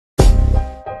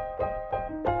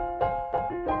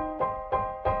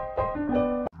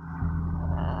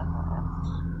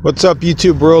What's up,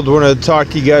 YouTube world? I want to talk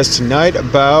to you guys tonight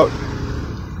about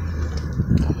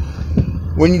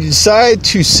when you decide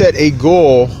to set a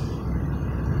goal,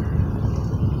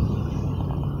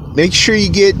 make sure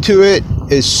you get to it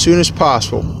as soon as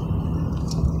possible.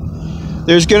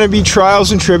 There's going to be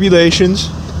trials and tribulations.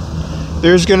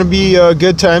 There's going to be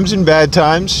good times and bad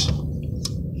times.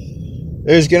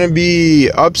 There's going to be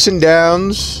ups and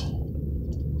downs.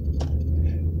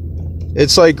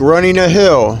 It's like running a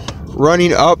hill.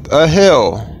 Running up a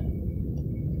hill.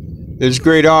 There's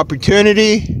great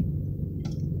opportunity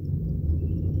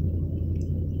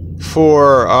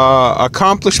for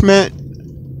accomplishment.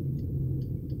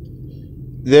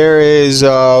 There is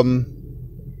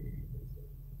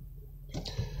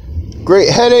great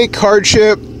headache,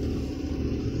 hardship.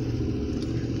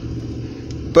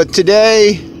 But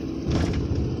today,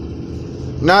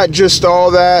 not just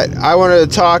all that, I wanted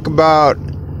to talk about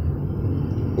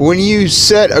when you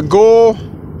set a goal,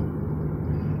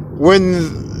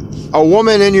 when a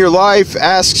woman in your life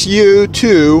asks you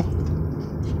to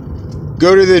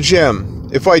go to the gym.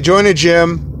 If I join a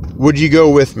gym, would you go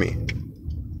with me?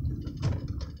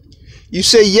 You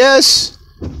say yes,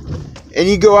 and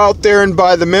you go out there and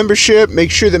buy the membership.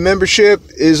 Make sure the membership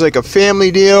is like a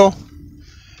family deal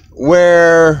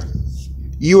where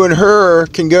you and her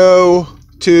can go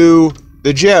to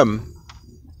the gym.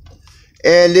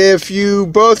 And if you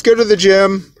both go to the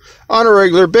gym on a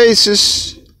regular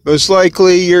basis, most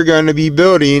likely you're going to be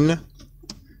building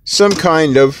some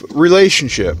kind of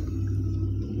relationship.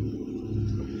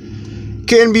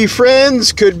 Can be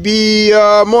friends, could be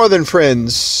more than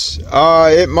friends.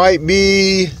 It might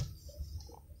be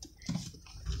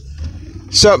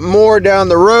something more down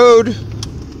the road.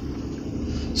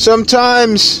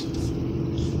 Sometimes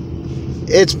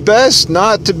it's best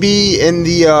not to be in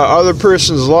the other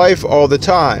person's life all the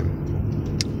time.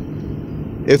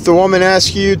 If the woman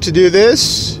asks you to do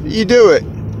this, you do it.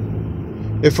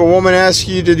 If a woman asks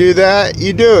you to do that,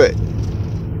 you do it.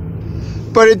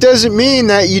 But it doesn't mean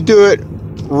that you do it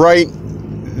right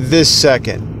this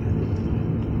second.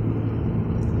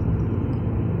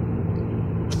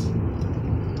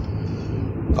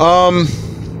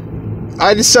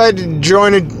 I decided to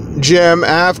join a gym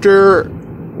after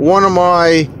one of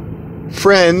my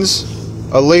friends,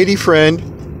 a lady friend,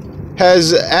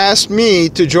 has asked me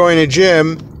to join a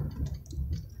gym,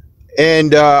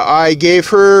 and I gave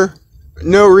her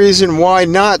no reason why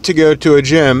not to go to a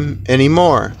gym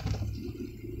anymore.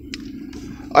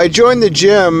 I joined the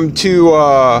gym to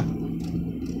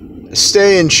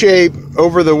stay in shape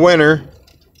over the winter.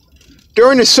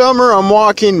 During the summer, I'm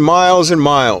walking miles and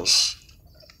miles.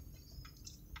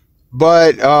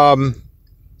 But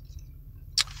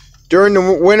during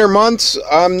the winter months,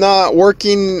 I'm not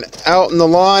working out in the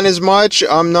lawn as much.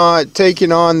 I'm not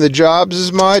taking on the jobs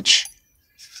as much.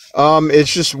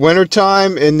 It's just winter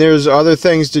time, and there's other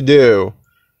things to do.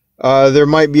 There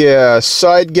might be a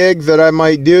side gig that I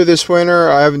might do this winter.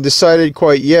 I haven't decided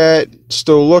quite yet.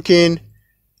 Still looking.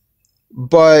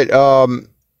 But,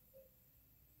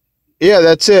 yeah,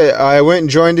 that's it. I went and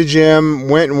joined the gym.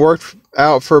 Went and worked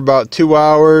out for about 2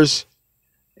 hours.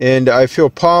 And I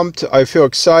feel pumped. I feel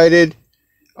excited.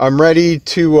 I'm ready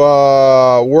to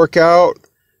work out,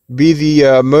 be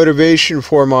the motivation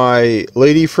for my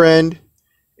lady friend,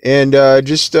 and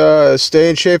just stay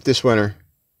in shape this winter.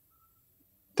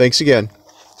 Thanks again.